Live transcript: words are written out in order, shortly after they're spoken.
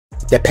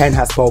The pen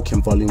has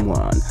spoken, volume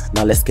 1.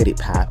 Now let's get it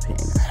popping.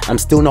 I'm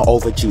still not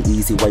over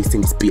G-Eazy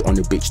wasting his beat on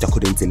the bitch that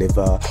couldn't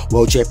deliver.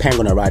 Well, JPen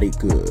gonna ride it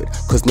good,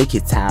 cause Nicky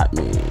tap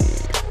me.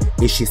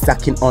 Is she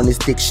sucking on his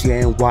dick? She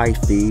ain't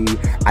wifey.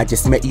 I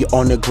just met you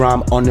on the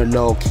gram on the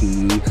low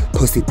key.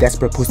 Pussy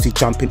desperate, pussy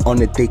jumping on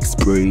the dick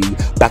spree.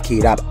 Back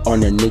it up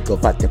on a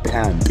nigga at the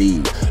plan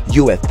B.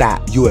 You at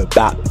that, you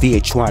about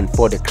VH1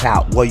 for the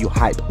clout. What you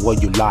hype,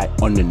 what you like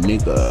on the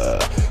nigga.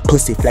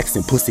 Pussy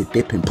flexing, pussy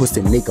dipping,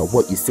 pussy nigga,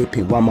 what you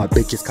sipping? While my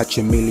bitches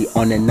catching milli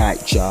on a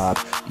night job.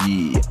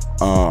 Yeah,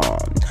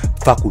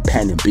 fuck with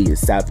Pen and be a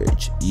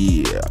savage.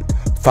 Yeah,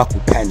 fuck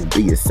with Pen and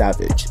be a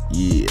savage.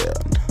 Yeah,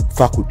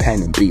 fuck with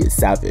Pen and be a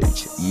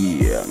savage.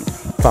 Yeah,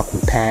 fuck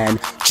with Pen,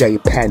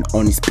 JPen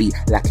on his beat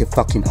like a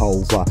fucking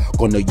hover.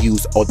 Gonna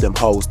use all them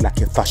hoes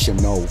like a fashion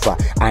nova.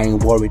 I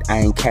ain't worried, I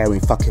ain't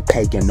caring, fuck it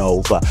pagan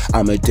over.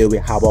 I'ma do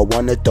it how I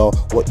wanna though.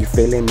 What you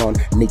feeling on?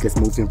 Niggas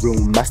moving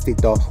room musty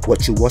though.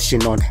 What you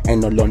washing on?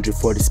 Ain't no laundry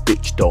for this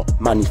bitch though.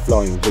 Money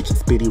flowing, rich,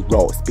 speedy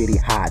roll, speedy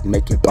hard.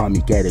 Make it bomb,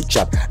 you get a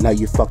job. Now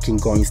you fucking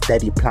going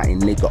steady, plotting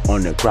nigga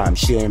on the gram.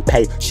 She ain't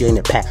pay, she ain't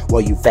a pet.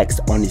 While you vex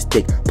on his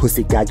dick,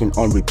 pussy gagging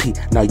on repeat.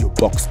 Now you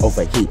box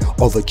overheat,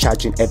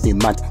 overcharging every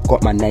month.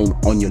 Got my name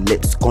on your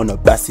lips, gonna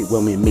bust it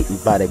when we meet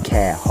by the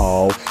cat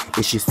hole.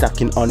 Is she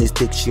sucking on his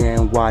dick? She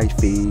ain't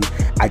wifey.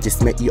 I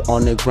just met you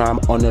on the gram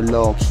on the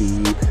low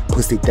key.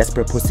 Pussy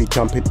desperate, pussy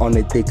jumping on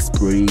the dick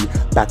spree.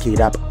 Back it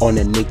up on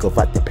a nigga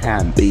at the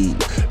plan B.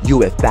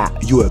 You at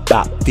that, you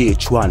about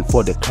VH1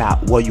 for the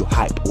clout. What you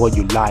hype, what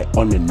you like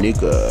on the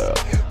nigga.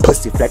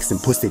 Pussy flexing,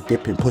 pussy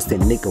dipping, pussy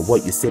nigga,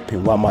 what you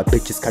sipping? While my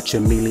bitches catch a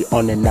milli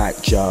on a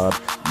night job.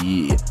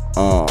 Yeah,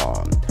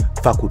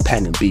 fuck with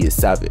Pen and be a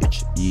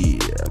savage. Yeah,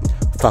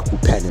 fuck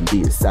with Pen and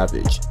be a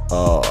savage.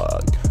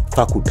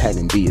 Fuck with Pen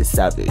and be a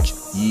savage.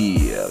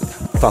 Yeah,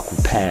 fuck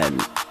with Pen.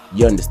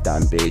 You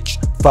understand, bitch?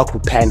 Fuck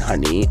with Pen,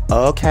 honey.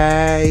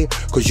 Okay,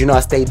 cause you know I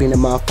stay being a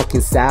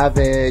motherfucking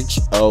savage.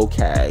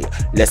 Okay,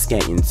 let's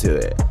get into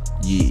it.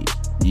 Yeah,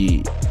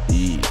 yeah,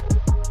 yeah.